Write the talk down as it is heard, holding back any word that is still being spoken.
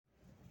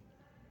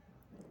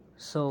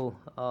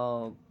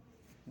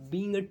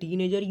Being a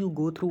teenager, you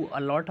go through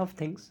a lot of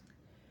things,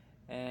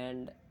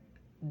 and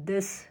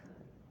this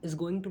is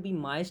going to be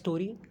my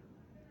story,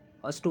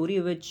 a story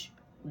which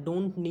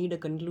don't need a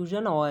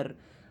conclusion or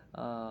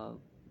uh,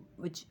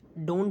 which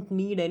don't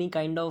need any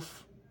kind of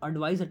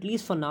advice, at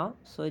least for now.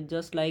 So it's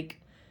just like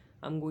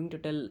I'm going to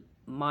tell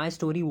my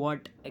story,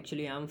 what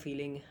actually I'm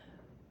feeling.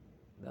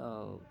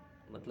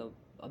 मतलब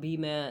अभी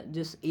मैं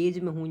जिस as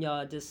में हूँ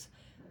या जिस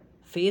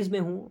phase में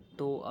हूँ,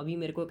 तो अभी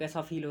मेरे को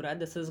कैसा फील हो रहा है,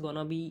 this is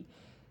gonna be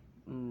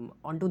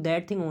on to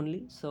that thing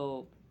only.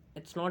 So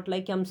it's not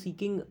like I am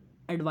seeking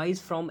advice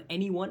from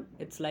anyone.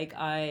 It's like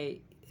I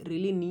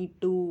really need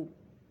to,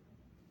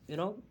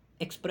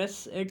 express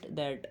it,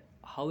 that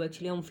how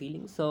actually I'm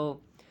feeling. So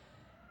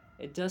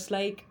it's just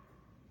like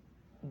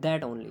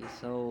that only.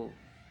 So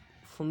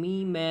for me,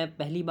 मैं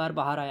पहली बार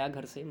बाहर आया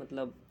घर से,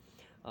 मतलब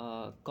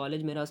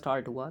college मेरा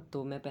start हुआ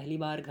तो मैं पहली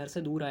बार घर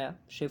से दूर आया,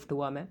 शिफ्ट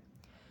हुआ मैं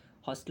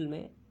हॉस्टल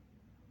में.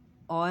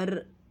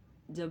 और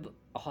जब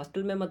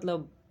हॉस्टल में,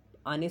 मतलब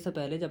आने से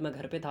पहले जब मैं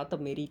घर पे था,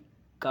 तब मेरी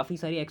काफ़ी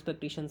सारी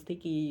एक्सपेक्टेशंस थी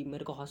कि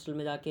मेरे को हॉस्टल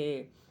में जाके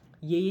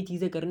ये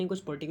चीज़ें करनी, कुछ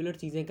पर्टिकुलर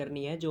चीज़ें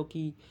करनी है जो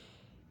कि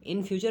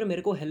इन फ्यूचर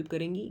मेरे को हेल्प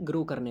करेंगी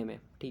ग्रो करने में.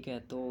 ठीक है,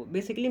 तो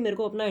बेसिकली मेरे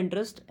को अपना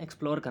इंटरेस्ट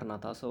एक्सप्लोर करना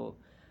था. So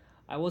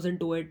I was in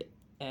to it,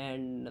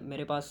 and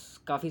मेरे पास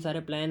काफ़ी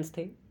सारे प्लान्स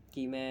थे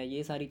कि मैं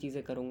ये सारी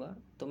चीज़ें करूँगा.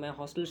 तो मैं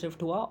हॉस्टल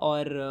शिफ्ट हुआ,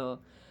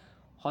 और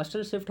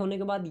हॉस्टल शिफ्ट होने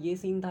के बाद ये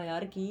सीन था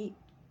यार कि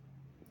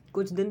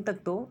कुछ दिन तक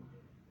तो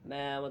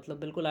मैं, मतलब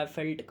बिल्कुल आई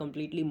फेल्ट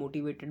कम्प्लीटली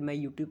मोटिवेटेड. मैं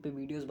यूट्यूब पे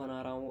वीडियोस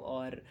बना रहा हूँ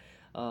और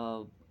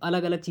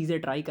अलग अलग चीज़ें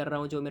ट्राई कर रहा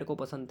हूँ जो मेरे को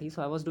पसंद थी.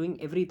 So I was doing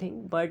every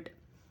thing, but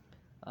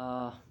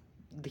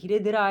धीरे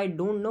धीरे I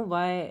don't know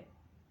why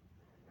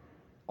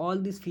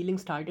all this feeling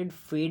started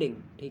fading.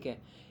 ठीक है,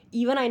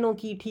 इवन आई नो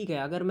कि ठीक है,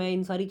 अगर मैं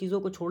इन सारी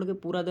चीज़ों को छोड़ के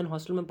पूरा दिन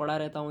हॉस्टल में पड़ा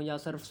रहता हूँ या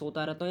सिर्फ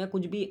सोता रहता हूँ या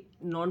कुछ भी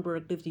नॉन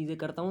प्रोडक्टिव चीज़ें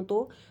करता हूँ,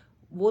 तो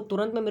वो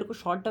तुरंत में मेरे को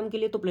शॉर्ट टर्म के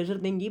लिए तो प्लेजर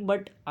देंगी,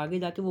 बट आगे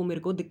जाके वो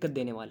मेरे को दिक्कत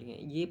देने वाली हैं.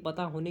 ये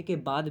पता होने के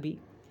बाद भी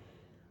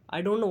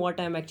आई don't know what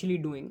I am actually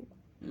doing,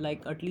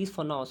 like at least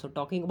for now. So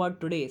talking about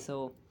today,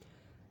 सो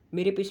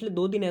मेरे पिछले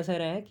 2 दिन ऐसे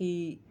रहे हैं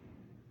कि,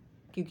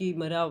 क्योंकि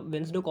मेरा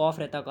वेंसडे को ऑफ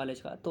रहता है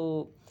कॉलेज का,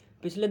 तो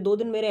पिछले 2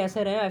 दिन मेरे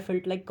ऐसे रहे, आई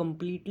फेल्ट लाइक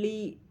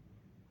कम्प्लीटली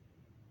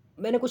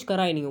मैंने कुछ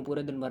करा ही नहीं हूँ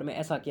पूरे दिन भर में.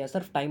 ऐसा किया,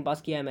 सिर्फ टाइम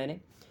पास किया है मैंने.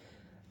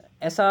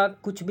 ऐसा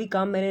कुछ भी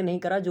काम मैंने नहीं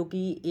करा जो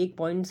कि एक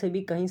पॉइंट से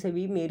भी, कहीं से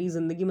भी मेरी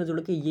ज़िंदगी में जुड़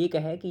के ये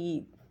कहे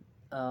कि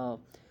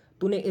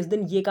तूने इस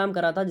दिन ये काम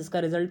करा था जिसका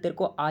रिजल्ट तेरे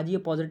को आज ये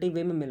पॉजिटिव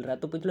वे में मिल रहा है.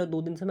 तो पिछले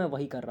 2 दिन से मैं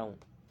वही कर रहा हूँ,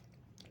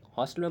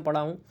 हॉस्टल में पढ़ा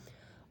हूँ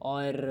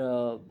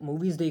और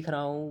मूवीज़ देख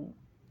रहा हूँ,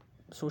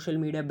 सोशल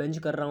मीडिया बेंच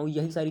कर रहा हूँ,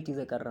 यही सारी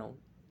चीज़ें कर रहा हूँ.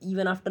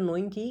 इवन आफ्टर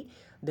नोइंग कि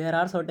there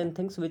are certain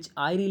things which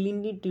I really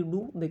need to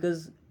do,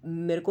 because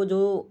मेरे को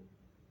जो,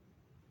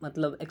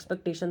 मतलब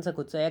एक्सपेक्टेशंस है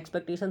खुद से,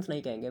 एक्सपेक्टेशंस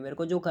नहीं कहेंगे, मेरे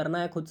को जो करना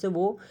है खुद से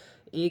वो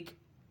एक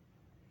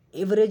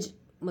एवरेज,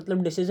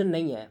 मतलब डिसीजन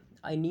नहीं है.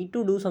 I need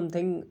to do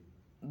something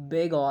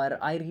big, और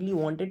I really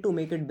wanted to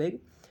make it big.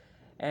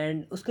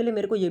 And उसके लिए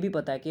मेरे को ये भी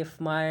पता है कि if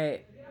my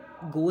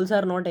goals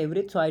are not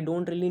average, so I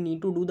don't really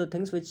need to do the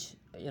things which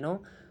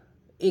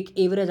एक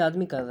एवरेज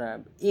आदमी कर रहा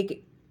है,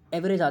 एक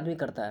एवरेज आदमी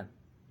करता है.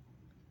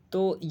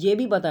 तो ये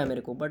भी पता है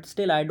मेरे को, but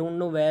still I don't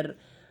know where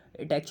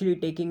it actually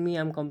taking me.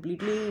 I am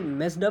completely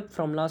messed up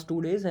from last 2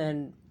 days,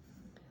 and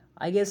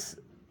I guess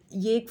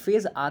ये एक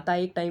फेज़ आता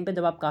है एक टाइम पे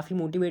जब आप काफ़ी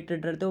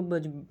मोटिवेटेड रहते हो,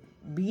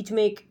 बीच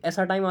में एक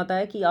ऐसा टाइम आता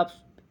है कि आप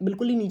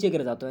बिल्कुल ही नीचे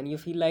गिर जाते हो, एंड यू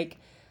फील लाइक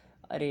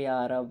अरे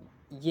यार, अब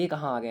ये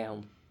कहाँ आ गए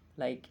हम,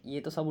 लाइक ये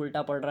तो सब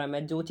उल्टा पड़ रहा है,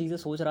 मैं जो चीज़ें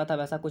सोच रहा था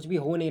वैसा कुछ भी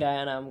हो नहीं रहा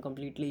है ना. I am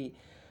completely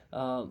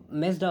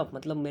messed up,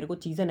 मतलब मेरे को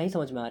चीज़ें नहीं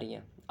समझ में आ रही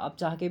हैं. आप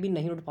चाह के भी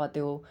नहीं उठ पाते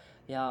हो,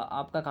 या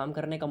आपका काम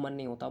करने का मन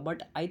नहीं होता.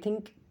 बट आई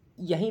थिंक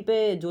यहीं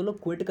पे जो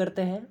लोग क्विट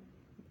करते हैं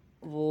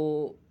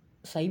वो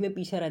सही में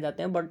पीछे रह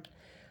जाते हैं. बट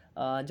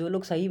जो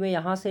लोग सही में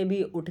यहाँ से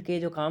भी उठ के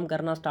जो काम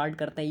करना स्टार्ट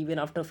करते हैं, even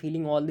after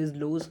feeling all this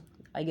loose,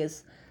 I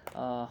guess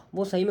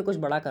वो सही में कुछ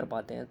बड़ा कर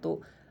पाते हैं.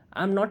 तो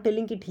आई एम नॉट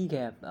टेलिंग कि ठीक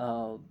है,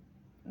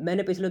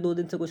 मैंने पिछले 2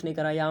 दिन से कुछ नहीं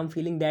करा, या आई am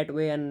feeling that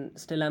way and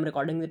still I M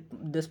recording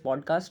this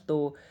podcast.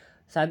 तो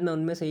शायद मैं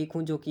उनमें से एक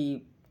हूँ जो कि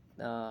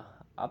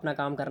अपना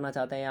काम करना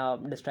चाहते हैं या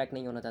डिस्ट्रैक्ट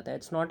नहीं होना चाहते हैं.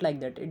 It's not like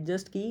that, it's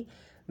just कि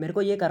मेरे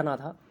को ये करना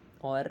था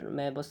और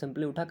मैं बस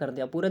सिंपली उठा कर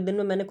दिया. पूरे दिन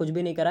में मैंने कुछ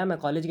भी नहीं करा. मैं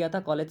कॉलेज गया था,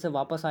 कॉलेज से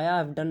वापस आया,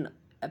 I have done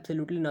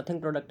absolutely nothing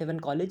productive in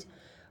college.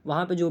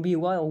 वहाँ पे जो भी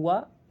हुआ हुआ.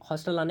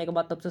 हॉस्टल आने के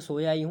बाद तब से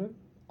सोया ही हूँ,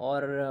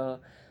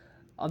 और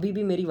अभी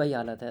भी मेरी वही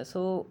हालत है.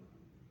 So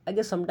I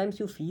guess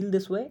sometimes you feel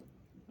this way,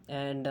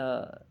 and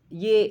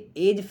ये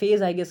एज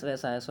फेज़ आई गेस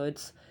वैसा है. सो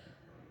इट्स,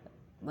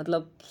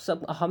 मतलब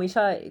सब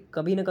हमेशा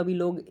कभी ना कभी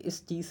लोग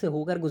इस चीज़ से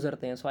होकर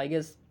गुजरते हैं. सो आई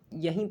गेस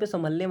यहीं पे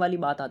संभलने वाली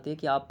बात आती है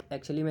कि आप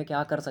एक्चुअली में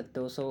क्या कर सकते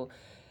हो. सो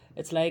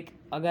इट्स लाइक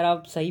अगर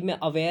आप सही में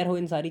अवेयर हो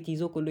इन सारी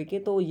चीज़ों को लेके,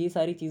 तो ये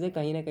सारी चीज़ें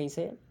कहीं ना कहीं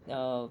से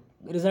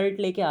रिज़ल्ट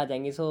लेके आ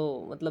जाएंगी.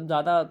 सो मतलब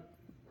ज़्यादा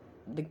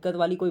दिक्कत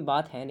वाली कोई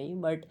बात है नहीं,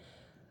 बट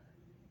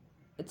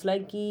इट्स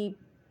लाइक कि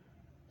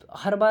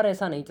हर बार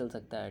ऐसा नहीं चल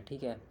सकता है.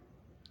 ठीक है,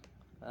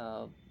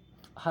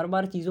 हर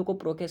बार चीज़ों को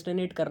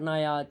प्रोक्रेस्टिनेट करना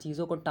या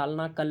चीज़ों को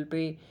टालना कल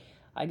पे,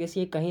 आई गेस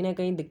ये कहीं ना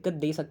कहीं दिक्कत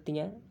दे सकती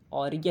हैं।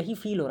 और यही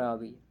फील हो रहा है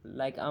अभी,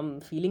 like I am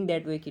feeling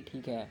that way कि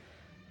ठीक है,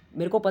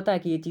 मेरे को पता है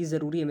कि ये चीज़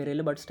ज़रूरी है मेरे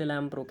लिए, but still I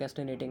am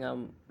procrastinating, I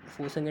am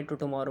forcing it to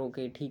tomorrow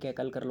कि ठीक है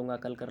कल कर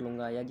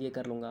लूँगा या ये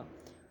कर लूँगा।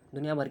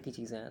 दुनिया भर की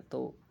चीज़ें हैं,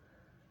 तो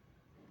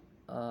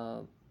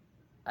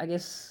I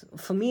guess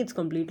for me it's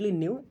completely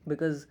new,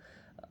 because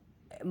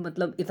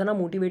मतलब इतना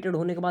मोटिवेटेड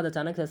होने के बाद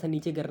अचानक से ऐसे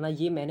नीचे गिरना,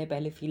 ये मैंने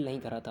पहले फील नहीं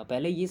करा था।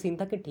 पहले ये सीन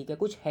था कि ठीक है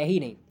कुछ है ही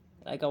नहीं,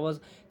 like I was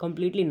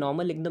completely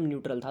normal, एकदम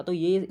न्यूट्रल था, तो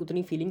ये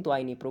उतनी फीलिंग तो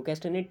आई नहीं।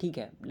 प्रोक्रेस्टिनेट ठीक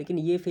है, लेकिन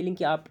ये फीलिंग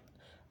कि आप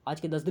आज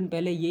के 10 दिन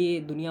पहले ये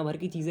दुनिया भर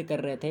की चीज़ें कर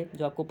रहे थे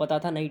जो आपको पता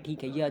था नहीं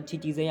ठीक है ये अच्छी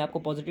चीज़ें हैं, आपको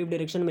पॉजिटिव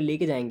डायरेक्शन में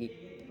लेके जाएंगी,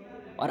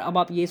 और अब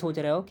आप ये सोच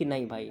रहे हो कि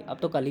नहीं भाई अब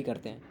तो कल ही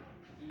करते हैं।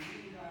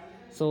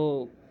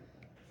 So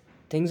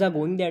things are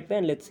going that way,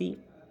 and let's see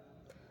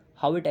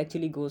how it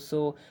actually goes. So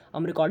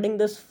I'm recording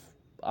this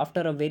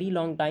after a very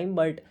long time,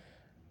 but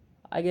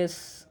I guess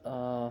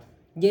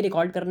ये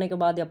रिकॉर्ड करने के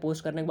बाद या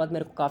पोस्ट करने के बाद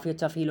मेरे को काफ़ी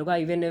अच्छा फील होगा,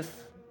 even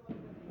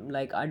if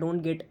like I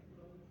don't get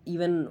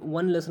even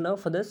one listener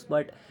for this,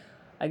 but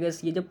I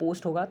guess ये जब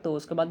पोस्ट होगा तो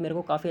उसके बाद मेरे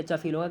को काफ़ी अच्छा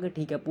फील होगा कि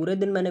ठीक है पूरे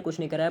दिन मैंने कुछ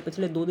नहीं करा है,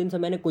 पिछले 2 दिन से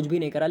मैंने कुछ भी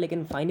नहीं करा,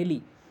 लेकिन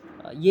फाइनली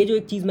ये जो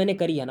एक चीज़ मैंने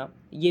करी है ना,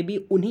 ये भी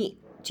उन्हीं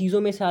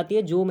चीज़ों में से आती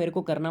है जो मेरे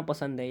को करना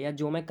पसंद है या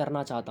जो मैं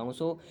करना चाहता हूँ।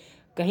 सो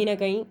कहीं ना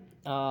कहीं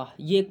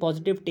ये एक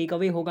पॉजिटिव टेक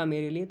अवे होगा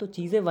मेरे लिए। तो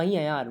चीज़ें वही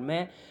हैं यार,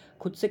 मैं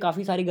खुद से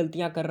काफ़ी सारी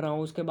गलतियाँ कर रहा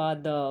हूँ, उसके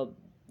बाद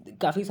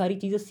काफ़ी सारी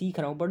चीज़ें सीख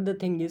रहा हूँ, बट द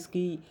थिंग इज़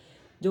कि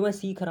जो मैं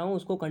सीख रहा हूँ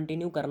उसको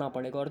कंटिन्यू करना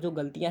पड़ेगा, और जो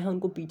गलतियाँ हैं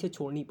उनको पीछे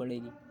छोड़नी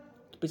पड़ेगी।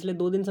 तो पिछले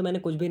 2 दिन से मैंने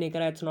कुछ भी नहीं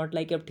करा, इट्स नॉट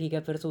लाइक अब ठीक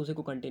है फिर से उसी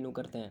को कंटिन्यू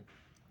करते हैं।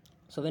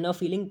 So when are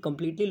feeling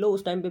completely लो,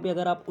 उस टाइम पे भी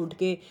अगर आप उठ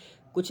के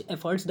कुछ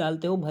एफर्ट्स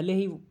डालते हो, भले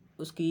ही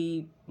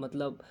उसकी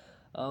मतलब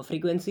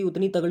फ्रीक्वेंसी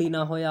उतनी तगड़ी ना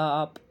हो या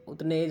आप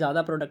उतने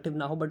ज़्यादा प्रोडक्टिव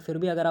ना हो, बट फिर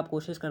भी अगर आप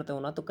कोशिश करते हो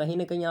ना, तो कहीं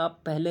ना कहीं आप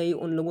पहले ही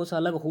उन लोगों से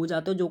अलग हो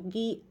जाते हो जो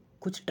कि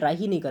कुछ ट्राई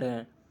ही नहीं करे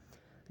हैं,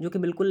 जो कि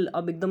बिल्कुल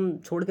अब एकदम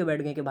छोड़ के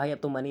बैठ गए कि भाई अब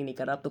तो मन ही नहीं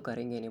कर रहा, अब तो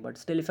करेंगे नहीं। But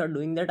still if you are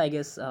doing that, I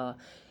guess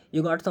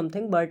you got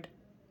something. But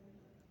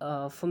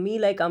for me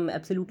like I am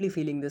absolutely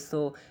feeling this.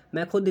 तो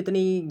मैं खुद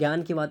इतनी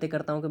ज्ञान की बातें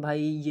करता हूँ कि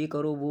भाई ये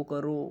करो वो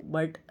करो,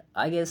 but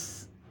I guess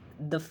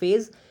the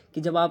phase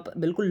कि जब आप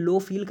बिल्कुल लो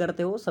फील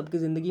करते हो सबकी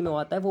ज़िंदगी में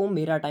आता है, वो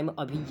मेरा टाइम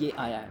अभी ये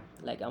आया है।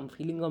 Like I am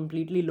feeling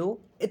completely low,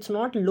 it's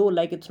not low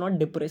like it's not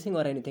depressing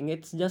और anything,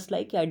 it's just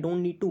like I don't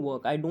need to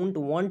work, I don't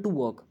want to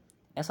work,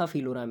 ऐसा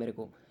फील हो रहा है मेरे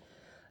को।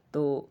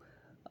 तो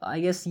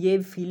आई गेस ये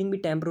फीलिंग भी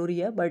टेम्प्रोरी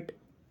है, but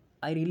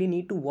I really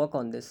need to work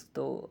on this.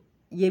 तो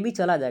ये भी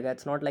चला जाएगा,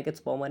 it's not like it's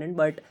permanent,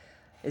 but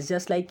it's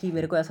just like कि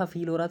मेरे को ऐसा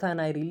फील हो रहा था and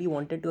I really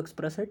wanted to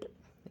express it.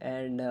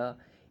 And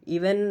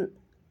even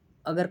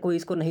अगर कोई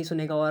इसको नहीं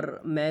सुनेगा और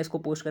मैं इसको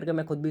पोस्ट करके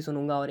मैं खुद भी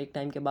सुनूंगा, और एक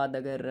टाइम के बाद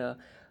अगर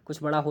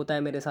कुछ बड़ा होता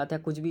है मेरे साथ या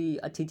कुछ भी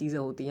अच्छी चीज़ें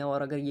होती हैं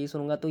और अगर ये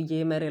सुनूंगा, तो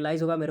ये मैं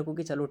रियलाइज़ होगा मेरे को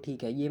कि चलो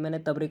ठीक है, ये मैंने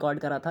तब रिकॉर्ड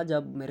करा था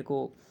जब मेरे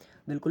को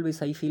बिल्कुल भी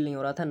सही फील नहीं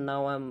हो रहा था।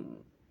 नाउ आई एम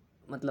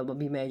मतलब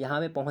अभी मैं यहाँ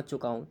पे पहुँच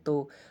चुका हूँ,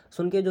 तो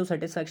सुन के जो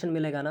सेटिस्फेक्शन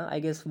मिलेगा ना,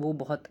 आई गेस वो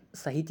बहुत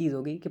सही चीज़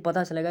होगी कि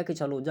पता चलेगा कि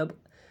चलो जब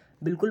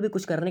बिल्कुल भी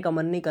कुछ करने का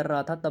मन नहीं कर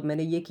रहा था तब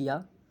मैंने ये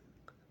किया,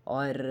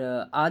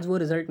 और आज वो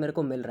रिज़ल्ट मेरे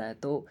को मिल रहा है।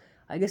 तो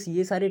आई गेस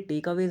ये सारे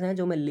टेक अवेज़ हैं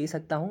जो मैं ले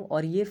सकता हूँ,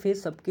 और ये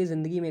फेज़ सबके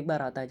ज़िंदगी में एक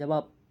बार आता है जब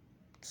आप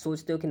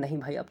सोचते हो कि नहीं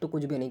भाई अब तो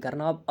कुछ भी नहीं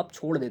करना, अब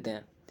छोड़ देते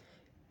हैं।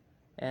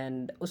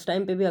 एंड उस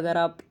टाइम पे भी अगर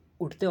आप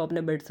उठते हो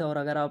अपने बेड से और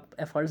अगर आप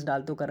एफर्ट्स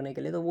डालते हो करने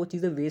के लिए, तो वो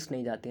चीज़ें वेस्ट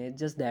नहीं जाती हैं,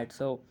 just that.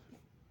 So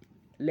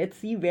let's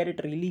see where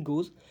it really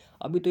goes.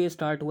 अभी तो ये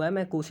स्टार्ट हुआ है,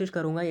 मैं कोशिश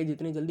करूँगा ये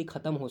जितनी जल्दी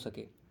ख़त्म हो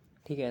सके,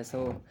 ठीक है।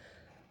 So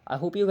I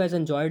hope you guys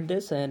enjoyed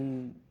this,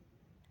 and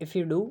if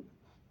you do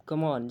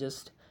come on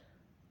just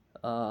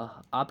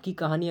आपकी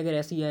कहानी अगर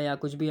ऐसी है या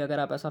कुछ भी अगर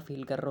आप ऐसा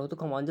फील कर रहे हो, तो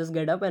come on just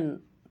get up and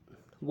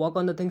work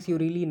on the things you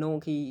really know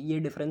कि ये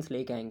डिफरेंस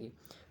लेके आएंगे।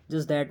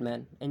 Just that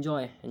man,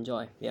 enjoy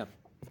enjoy, या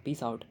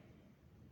पीस आउट।